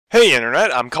Hey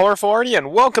Internet, I'm Colorful Arty,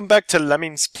 and welcome back to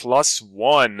Lemmings Plus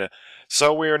I.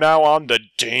 So we are now on the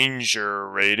Danger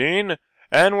rating,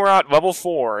 and we're at level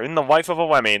 4, in the life of a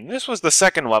lemming. This was the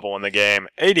second level in the game.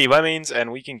 80 lemmings,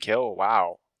 and we can kill,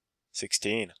 wow,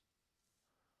 16.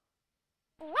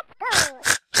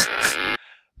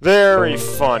 Very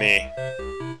funny.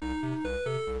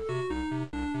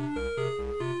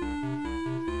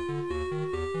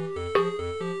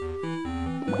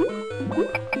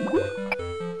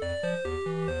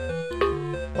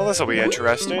 Well, this'll be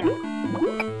interesting.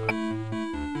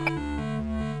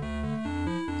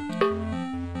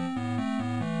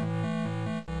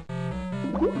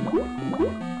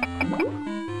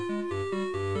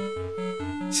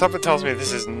 Something tells me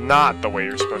this is not the way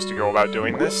you're supposed to go about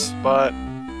doing this, but...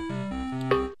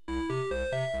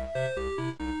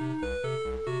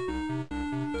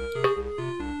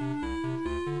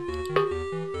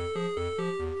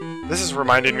 this is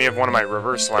reminding me of one of my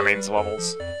reverse lemmings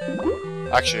levels.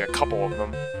 Actually, a couple of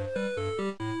them.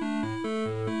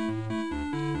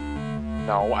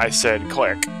 No, I said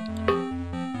click.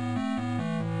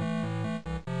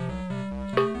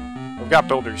 We've got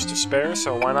builders to spare,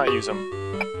 so why not use them?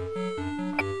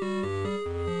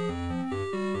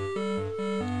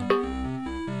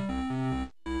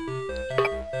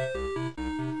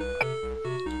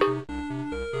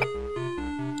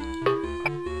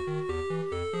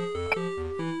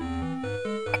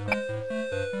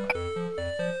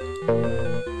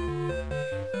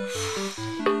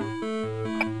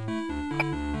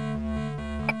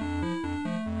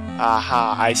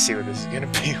 Aha, I see what this is gonna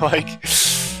be like.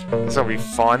 This will be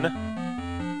fun.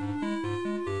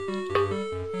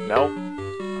 No.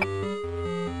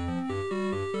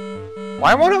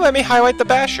 Why won't it let me highlight the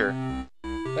basher?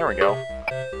 There we go.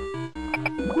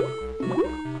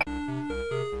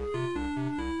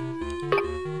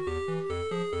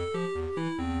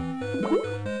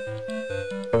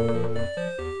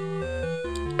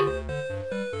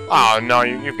 Oh no,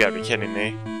 you've got to be kidding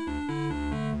me.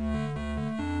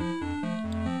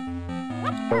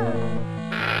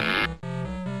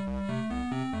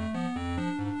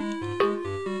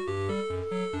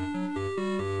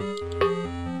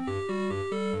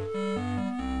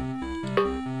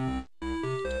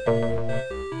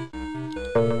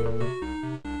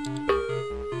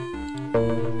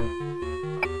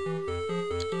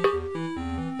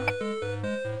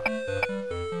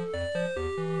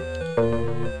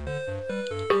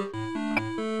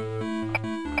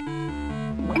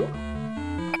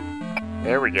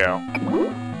 There we go.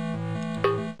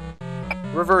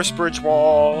 Reverse bridge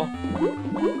wall.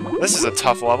 This is a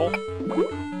tough level.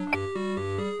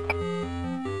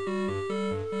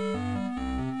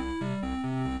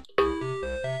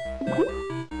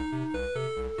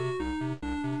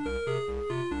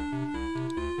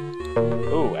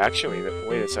 Ooh, actually,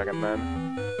 wait a second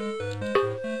then.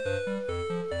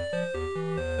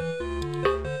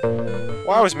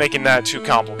 Well, I was making that too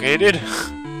complicated.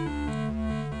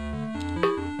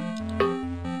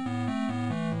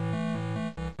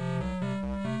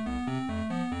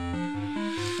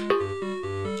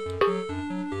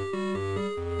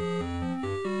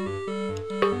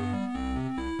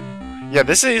 Yeah,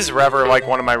 this is rather like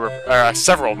one of my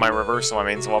several of my reverse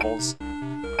lemmings levels.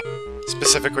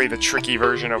 Specifically the tricky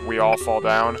version of We All Fall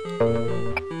Down.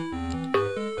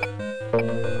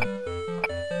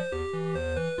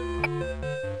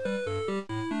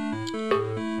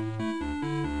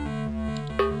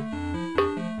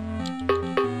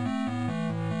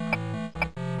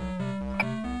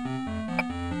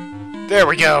 There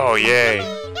we go,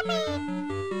 yay!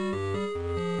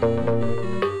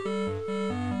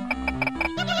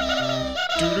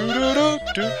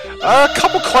 A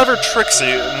couple clever tricks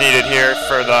needed here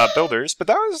for the builders, but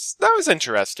that was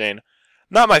interesting.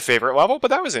 Not my favorite level, but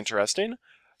that was interesting.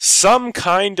 Some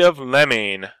kind of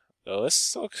lemming. So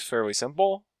this looks fairly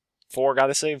simple. 4,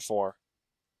 gotta save 4.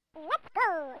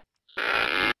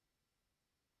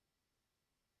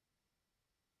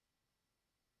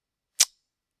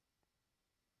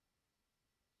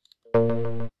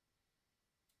 Well,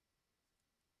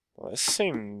 this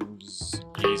seems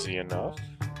easy enough.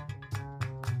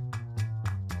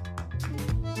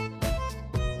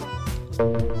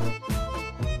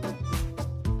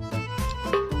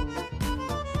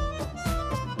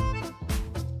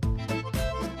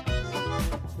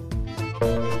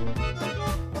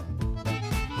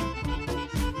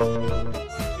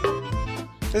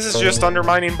 This is just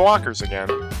undermining blockers again.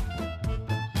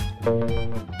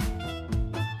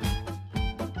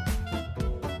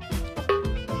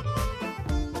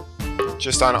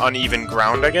 Just on uneven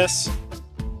ground, I guess?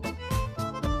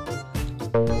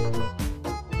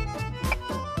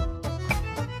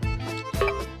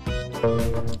 Yeah,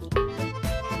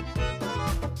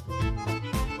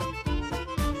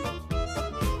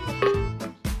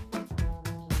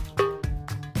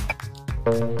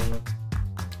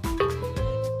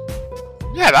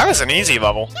 that was an easy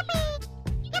level.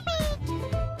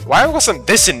 Why wasn't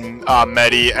this in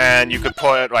Medi and you could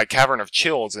put like Cavern of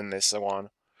Chills in this one?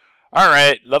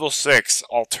 Alright, level 6,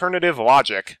 Alternative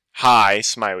Logic. Hi,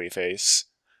 smiley face.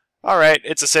 Alright,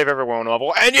 it's a save everyone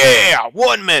level, and yeah!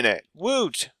 1 minute!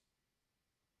 Woot!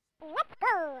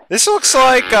 This looks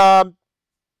like,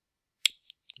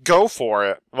 go for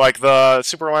it. Like the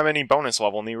Super Lemony bonus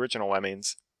level in the original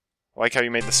Lemmings. I like how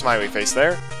you made the smiley face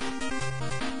there.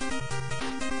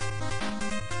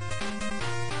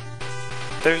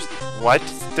 What?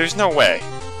 There's no way.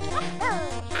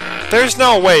 There's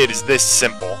no way it is this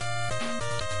simple.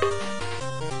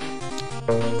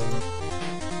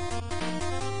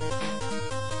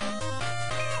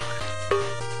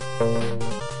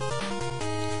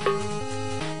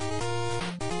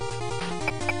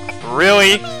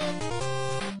 Really?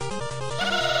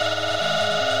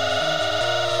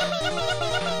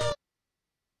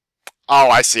 Oh,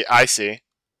 I see, I see.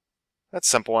 That's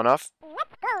simple enough.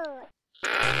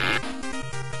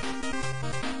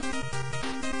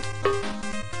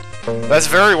 That's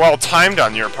very well timed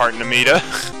on your part, Namita.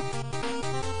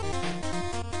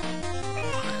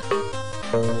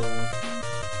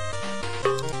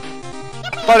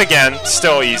 But again,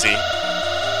 still easy.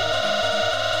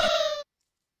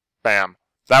 Bam.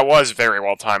 That was very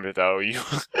well timed, though. You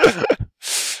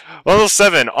Level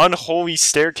 7, Unholy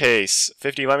Staircase.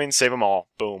 50 Lemmings, save them all.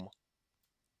 Boom.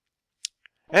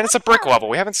 And it's a brick level.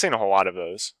 We haven't seen a whole lot of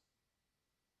those.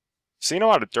 Seen a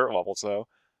lot of dirt levels, though.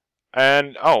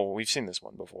 And, oh, we've seen this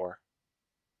one before.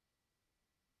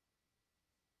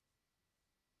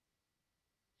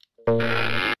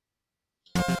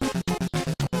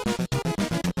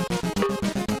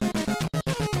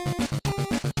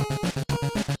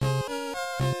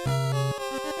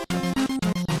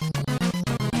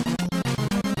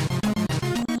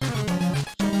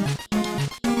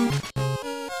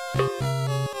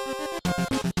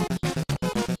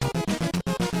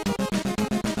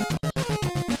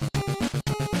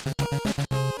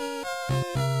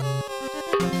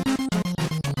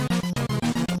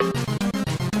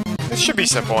 This should be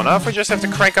simple enough, we just have to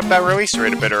crank up that release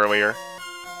rate a bit earlier.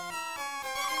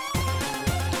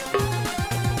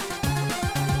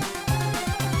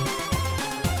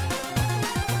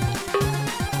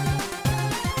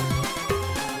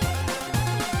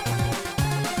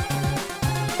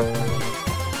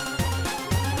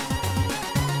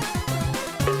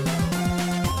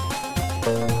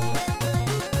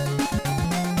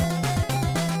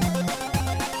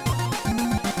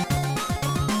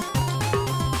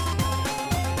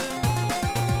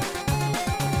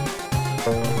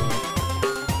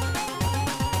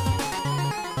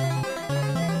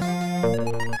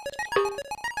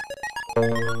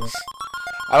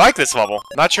 I like this level.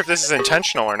 Not sure if this is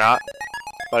intentional or not,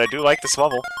 but I do like this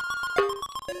level.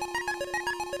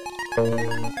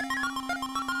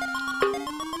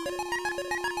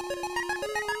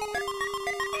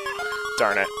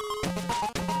 Darn it.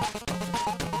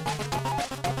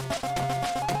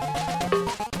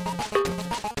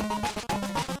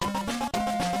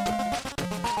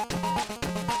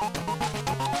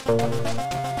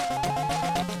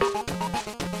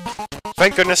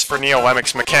 Thank goodness for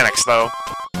Neo-Lemmix mechanics, though.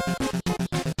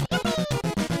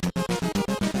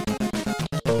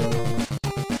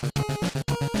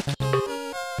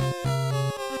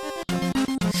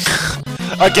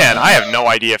 Again, I have no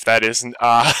idea if that isn't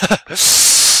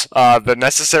the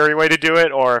necessary way to do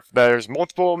it, or if there's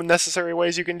multiple necessary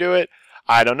ways you can do it.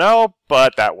 I don't know,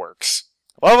 but that works.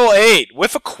 Level 8,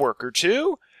 with a quirk or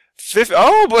two.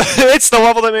 Oh, but it's the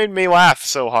level that made me laugh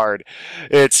so hard.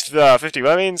 It's 50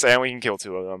 lemmings, and we can kill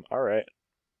 2 of them. Alright.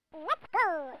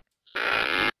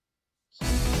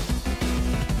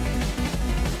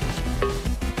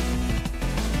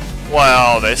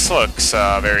 Well, this looks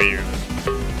very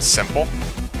simple.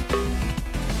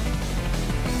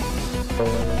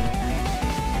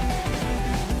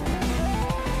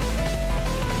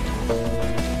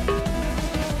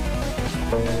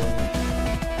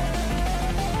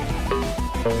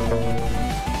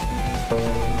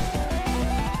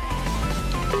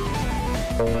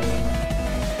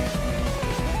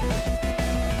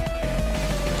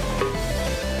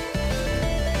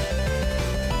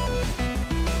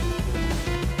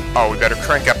 Oh, we better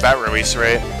crank up that release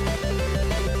rate,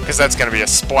 because that's going to be a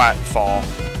splat fall.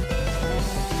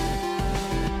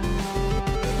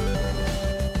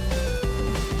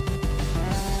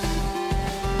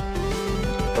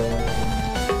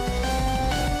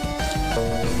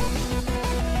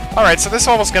 Alright, so this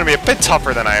level's gonna be a bit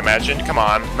tougher than I imagined. Come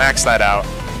on, max that out.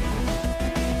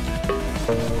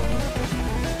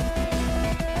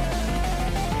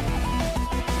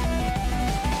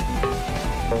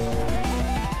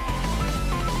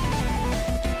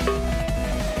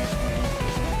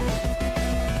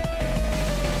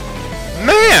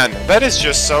 Man, that is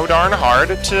just so darn hard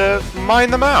to mine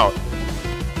them out.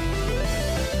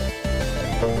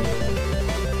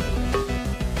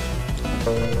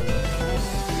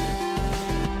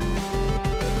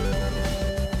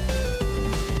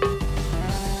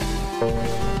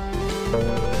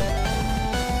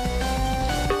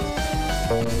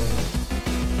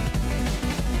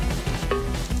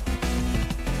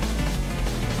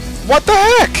 What the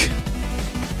heck?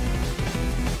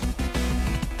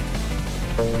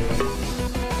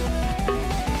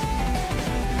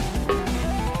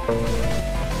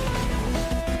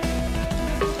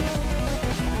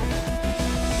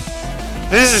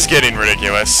 This is getting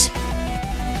ridiculous.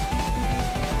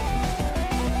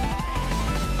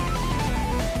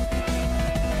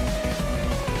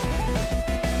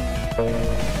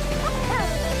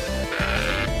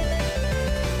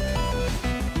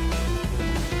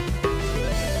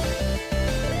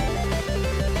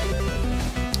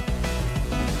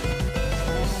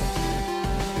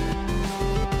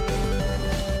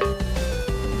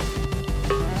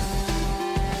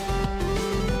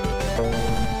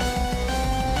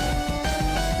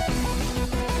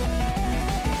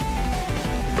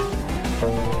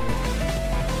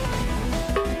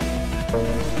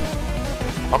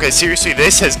 Okay, seriously,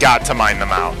 this has got to mine them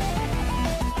out.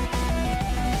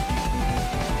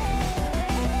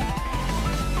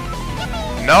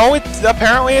 No,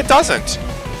 apparently it doesn't.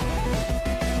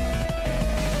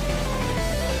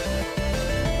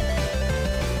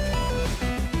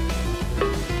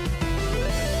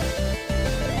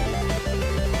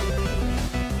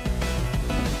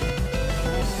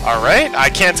 Alright, I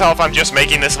can't tell if I'm just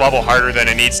making this level harder than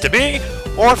it needs to be,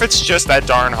 or if it's just that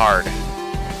darn hard.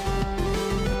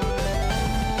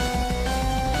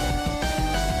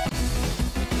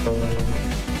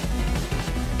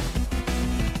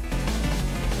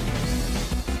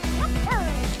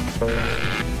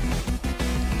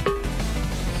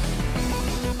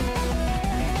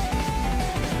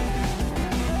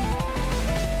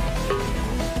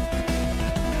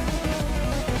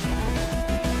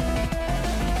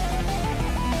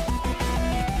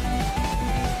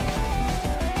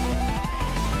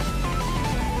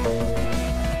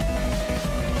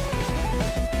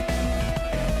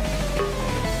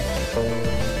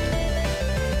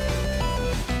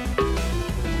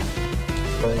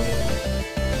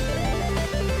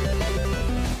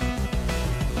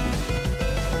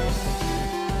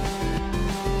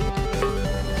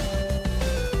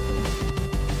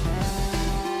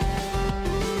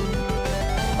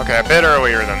 Okay, a bit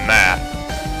earlier than that.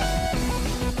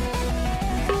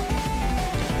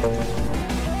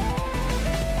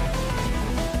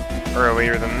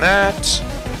 Earlier than that.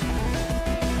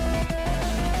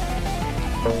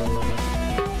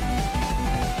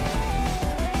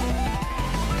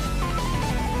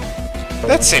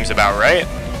 That seems about right.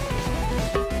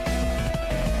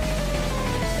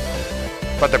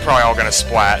 But they're probably all gonna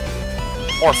splat.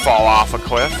 Or fall off a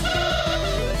cliff.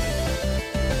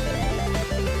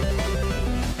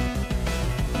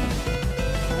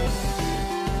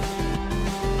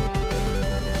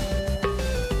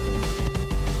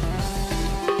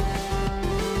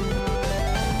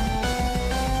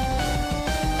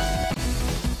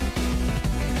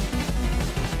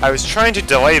 I was trying to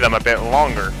delay them a bit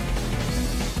longer.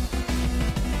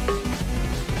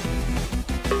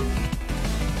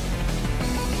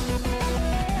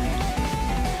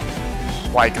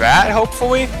 Like that,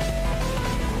 hopefully?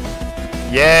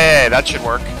 Yeah, that should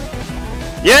work.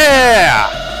 Yeah!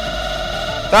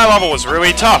 That level was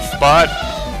really tough, but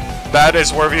that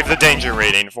is worthy of the danger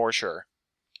rating for sure.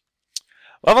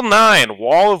 Level 9,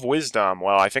 Wall of Wisdom.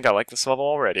 Well, I think I like this level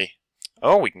already.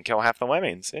 Oh, we can kill half the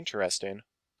lemmings. Interesting.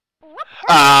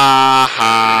 Ah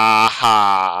ha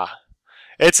ha.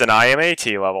 It's an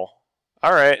IMAT level.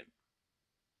 Alright.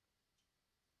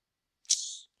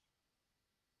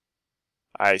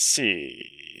 I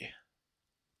see.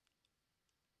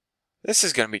 This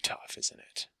is gonna be tough, isn't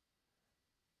it?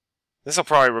 This will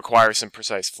probably require some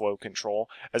precise flow control,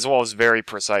 as well as very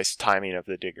precise timing of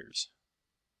the diggers.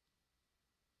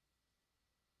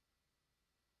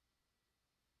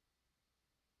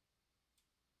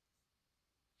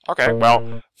 Okay,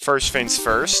 well, first things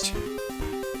first.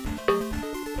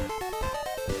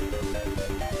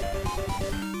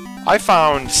 I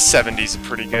found 70's a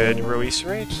pretty good release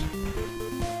rate.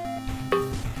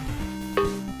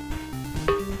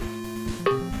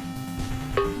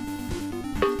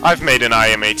 I've made an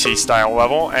IMAT style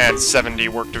level, and 70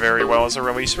 worked very well as a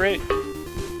release rate.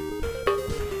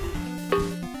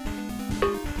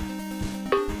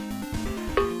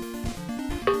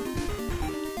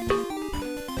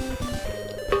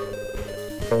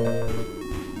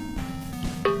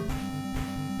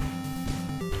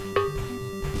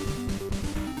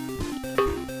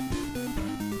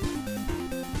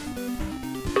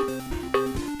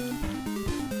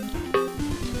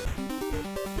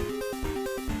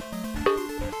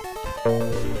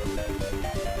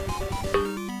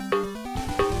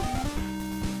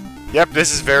 Yep,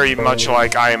 this is very much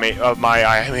like my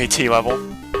IMAT level.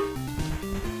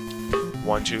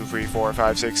 1, 2, 3, 4,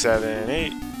 5, 6, 7,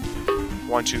 8.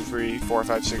 1, 2, 3, 4,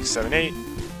 5, 6, 7, 8.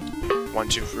 1,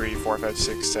 2, 3, 4, 5,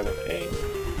 6, 7, 8.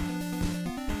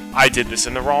 I did this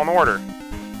in the wrong order.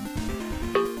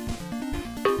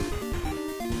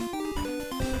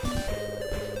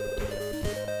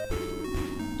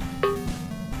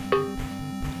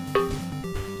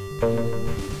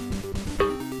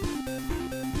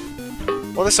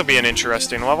 Well, this will be an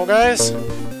interesting level, guys.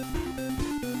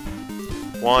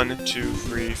 1, 2,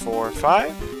 3, 4,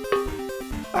 5.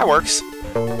 That works.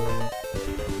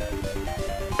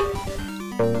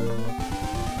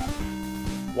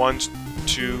 1,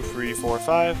 2, 3, 4,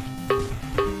 5.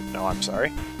 No, I'm sorry.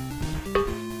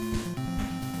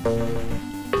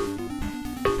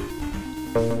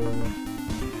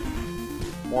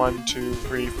 1, 2,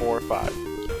 3, 4, 5.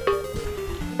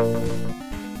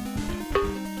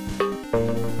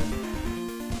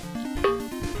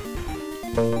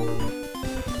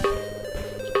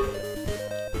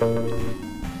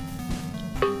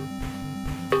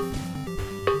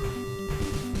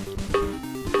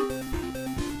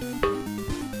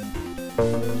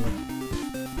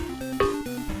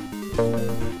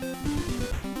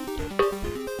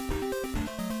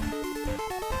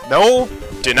 No,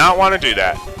 did not want to do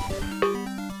that.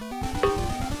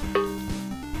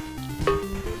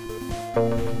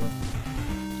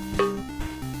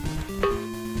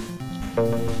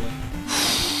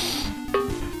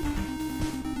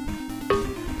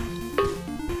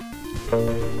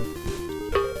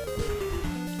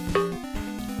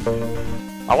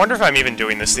 I wonder if I'm even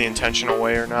doing this the intentional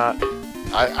way or not.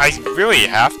 I really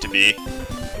have to be.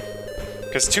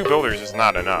 Because 2 builders is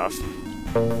not enough.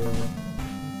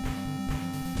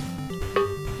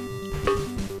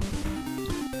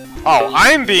 Oh,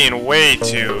 I'm being way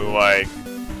too, like...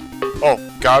 Oh,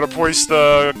 gotta place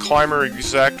the climber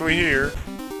exactly here.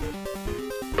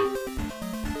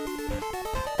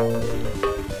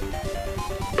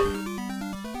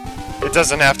 It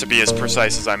doesn't have to be as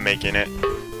precise as I'm making it.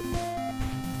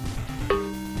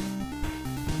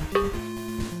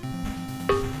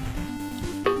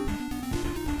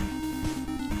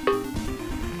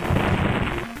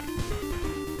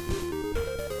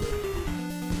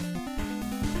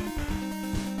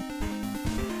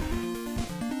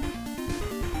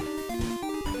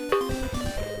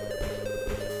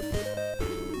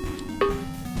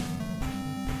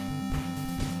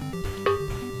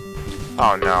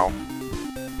 Oh no.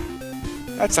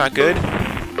 That's not good.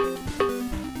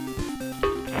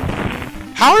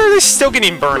 How are they still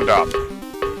getting burned up?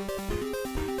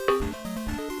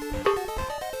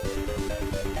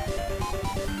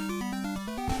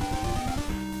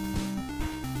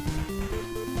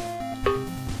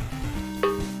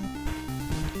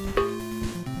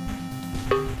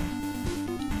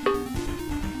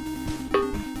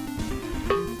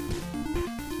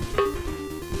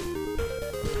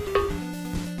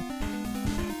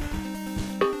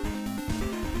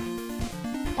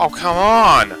 Oh, come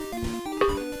on!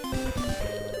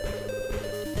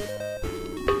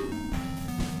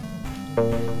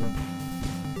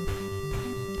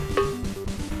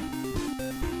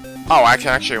 Oh, I can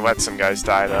actually let some guys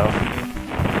die, though.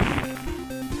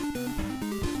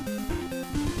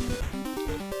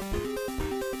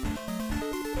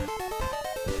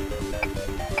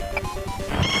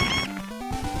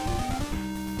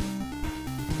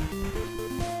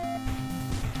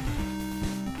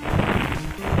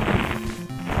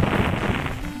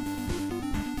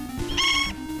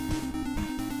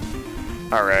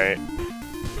 Alright.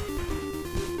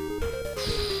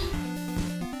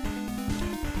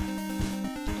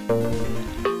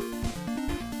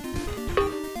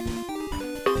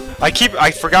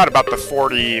 I forgot about the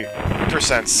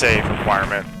 40% save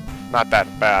requirement. Not that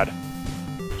bad.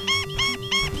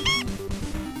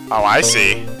 Oh, I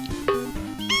see.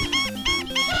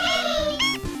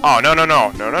 Oh, no, no,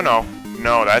 no. No, no, no.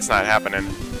 No, that's not happening.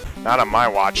 Not on my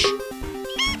watch.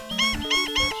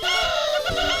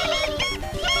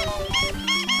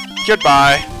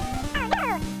 Goodbye.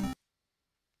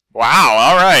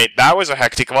 Wow, alright, that was a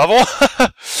hectic level.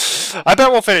 I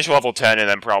bet we'll finish level 10 and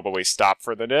then probably stop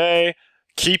for the day.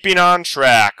 Keeping on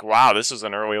track. Wow, this is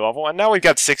an early level. And now we've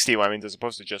got 60 lemmings as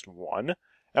opposed to just 1.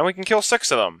 And we can kill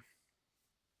 6 of them.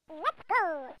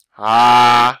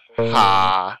 Ha,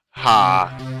 ha,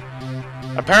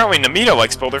 ha. Apparently Namita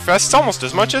likes Boulderfests almost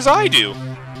as much as I do.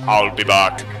 I'll be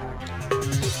back.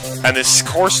 And this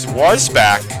course was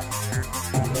back.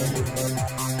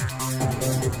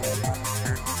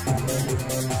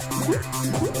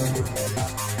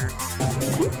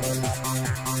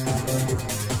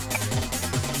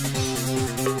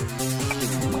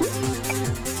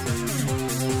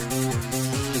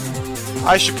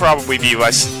 I should probably be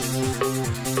less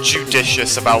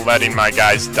judicious about letting my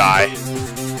guys die.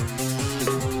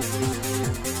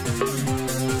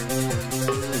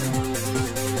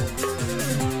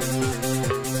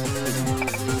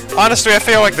 Honestly, I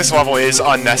feel like this level is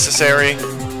unnecessary.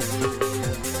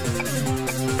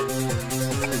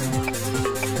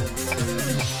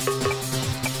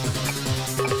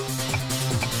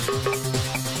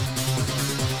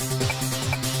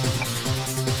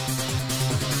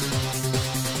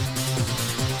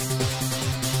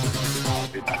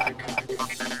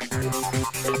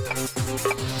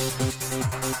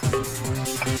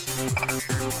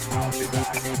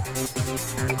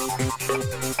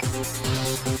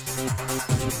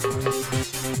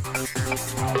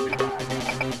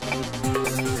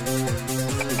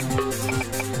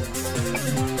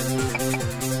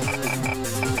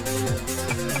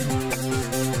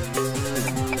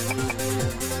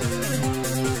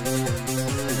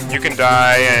 You can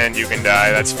die, and you can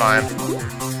die, that's fine.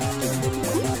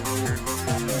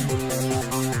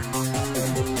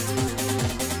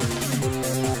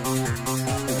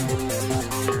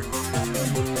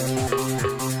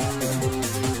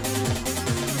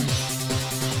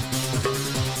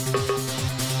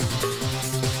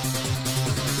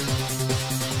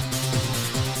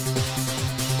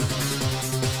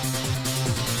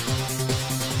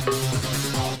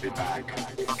 I'll be back.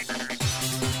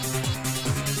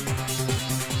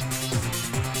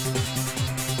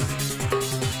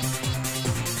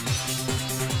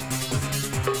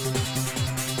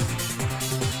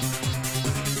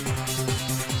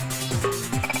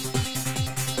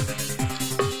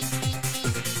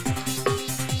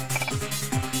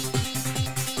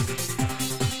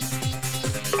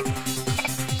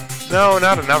 No,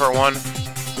 not another one.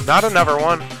 Not another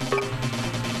one.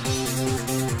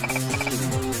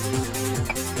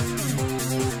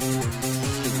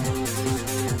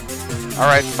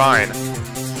 Alright, fine.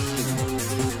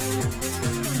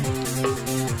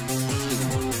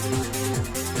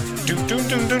 Dun dun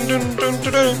dun dun dun dun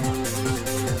dun dun.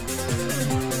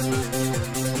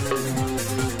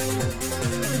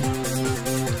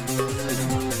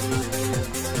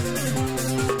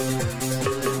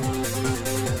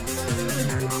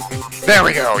 There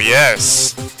we go,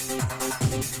 yes!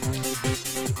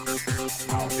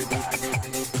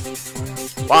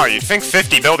 Wow, you'd think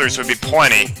 50 builders would be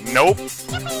plenty. Nope.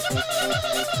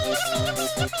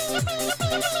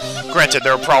 Granted,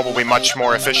 there are probably much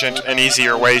more efficient and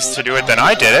easier ways to do it than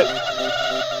I did it.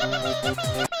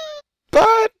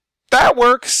 But that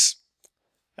works.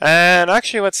 And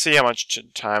actually, let's see how much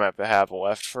time I have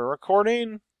left for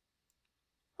recording.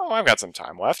 Oh, I've got some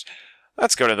time left.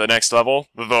 Let's go to the next level.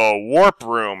 The Warp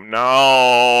Room.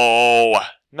 No!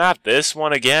 Not this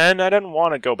one again. I didn't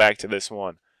want to go back to this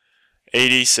one.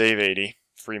 80, save 80.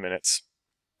 3 minutes.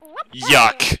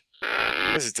 Yuck!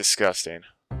 This is disgusting.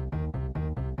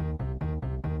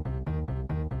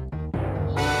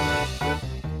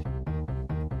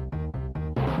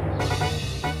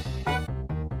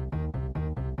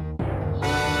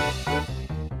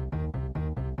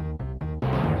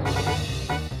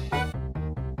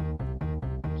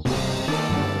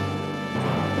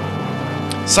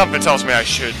 Something tells me I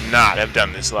should not have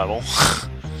done this level.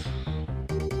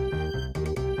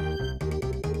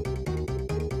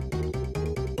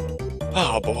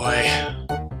 Oh boy.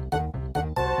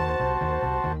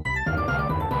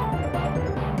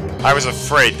 I was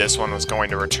afraid this one was going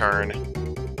to return.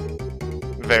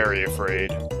 Very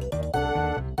afraid.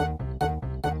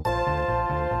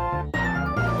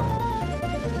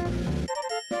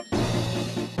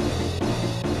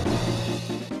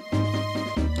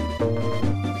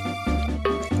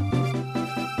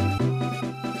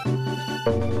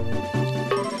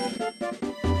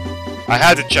 I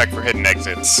had to check for hidden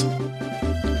exits.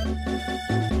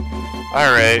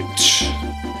 Alright.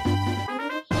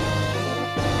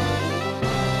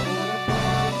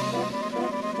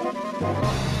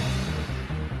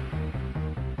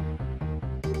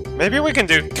 Maybe we can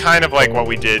do kind of like what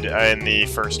we did in the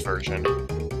first version.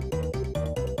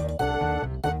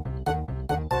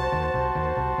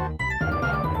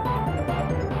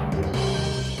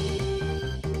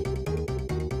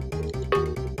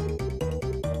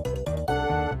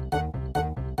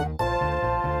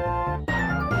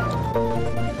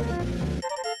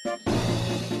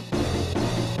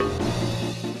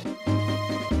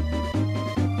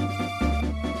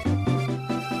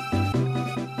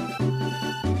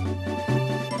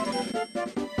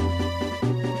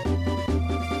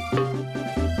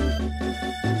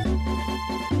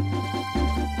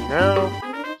 No.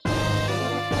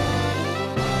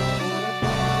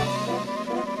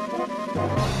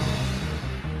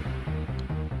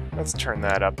 Let's turn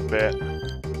that up a bit.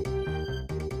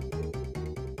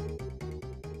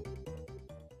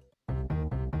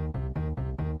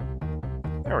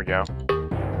 There we go.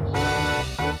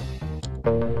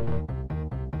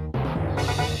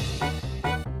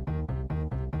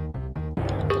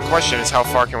 The question is, how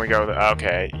far can we go?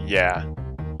 Okay, yeah.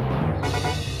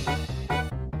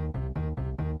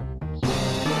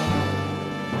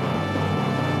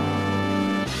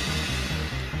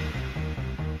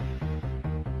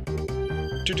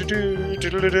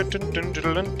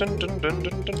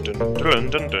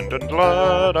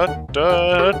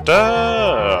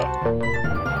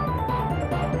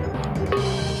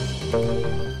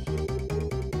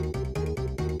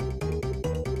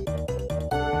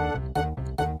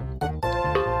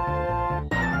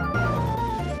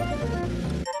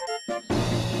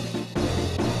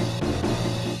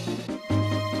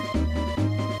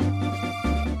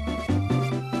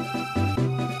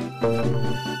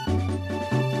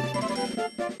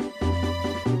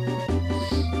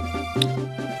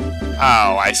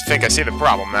 Oh, I think I see the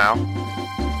problem now.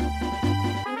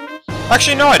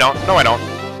 Actually, no I don't. No I don't.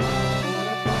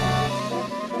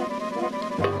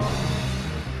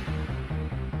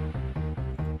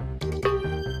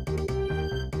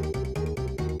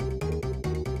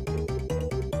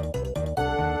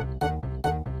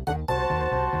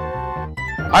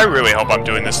 I really hope I'm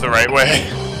doing this the right way.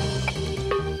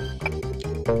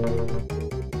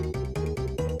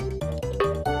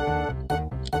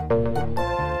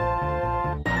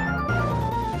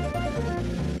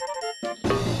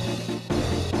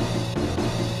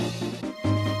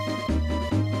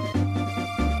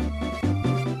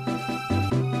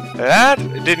 That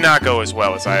did not go as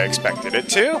well as I expected it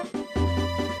to.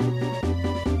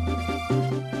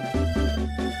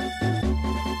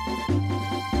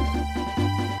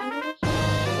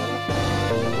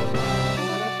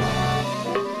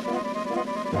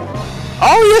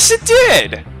 Oh, yes it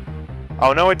did!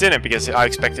 Oh, no it didn't, because I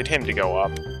expected him to go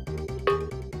up.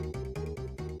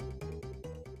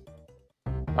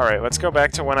 Alright, let's go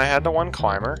back to when I had the one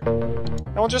climber.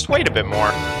 And we'll just wait a bit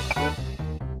more.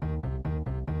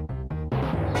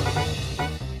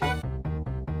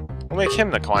 We'll make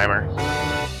him the climber.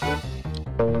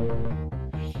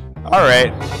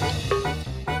 Alright.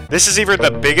 This is either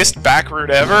the biggest backroute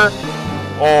ever,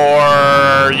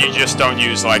 or you just don't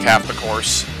use like half the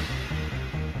course.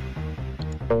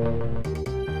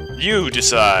 You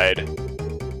decide.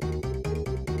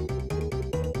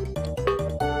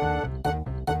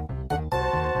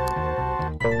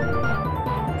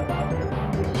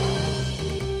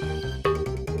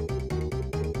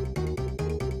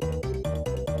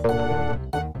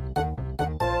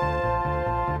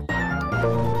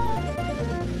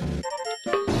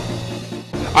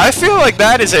 I feel like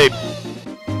that is a...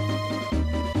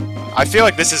 I feel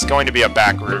like this is going to be a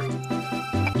backroute.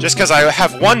 Just because I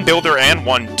have one builder and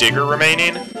one digger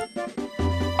remaining.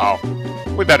 Oh,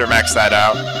 we better max that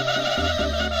out.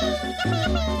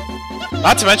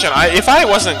 Not to mention, if I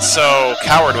wasn't so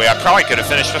cowardly, I probably could have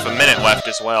finished with a minute left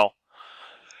as well.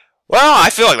 Well, I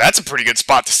feel like that's a pretty good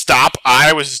spot to stop.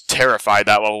 I was terrified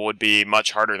that level would be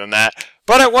much harder than that.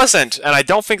 But it wasn't, and I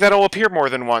don't think that'll appear more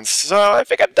than once, so I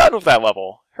think I'm done with that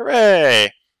level.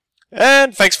 Hooray!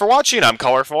 And thanks for watching, I'm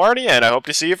Colorful Arty, and I hope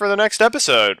to see you for the next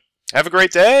episode. Have a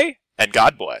great day, and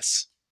God bless.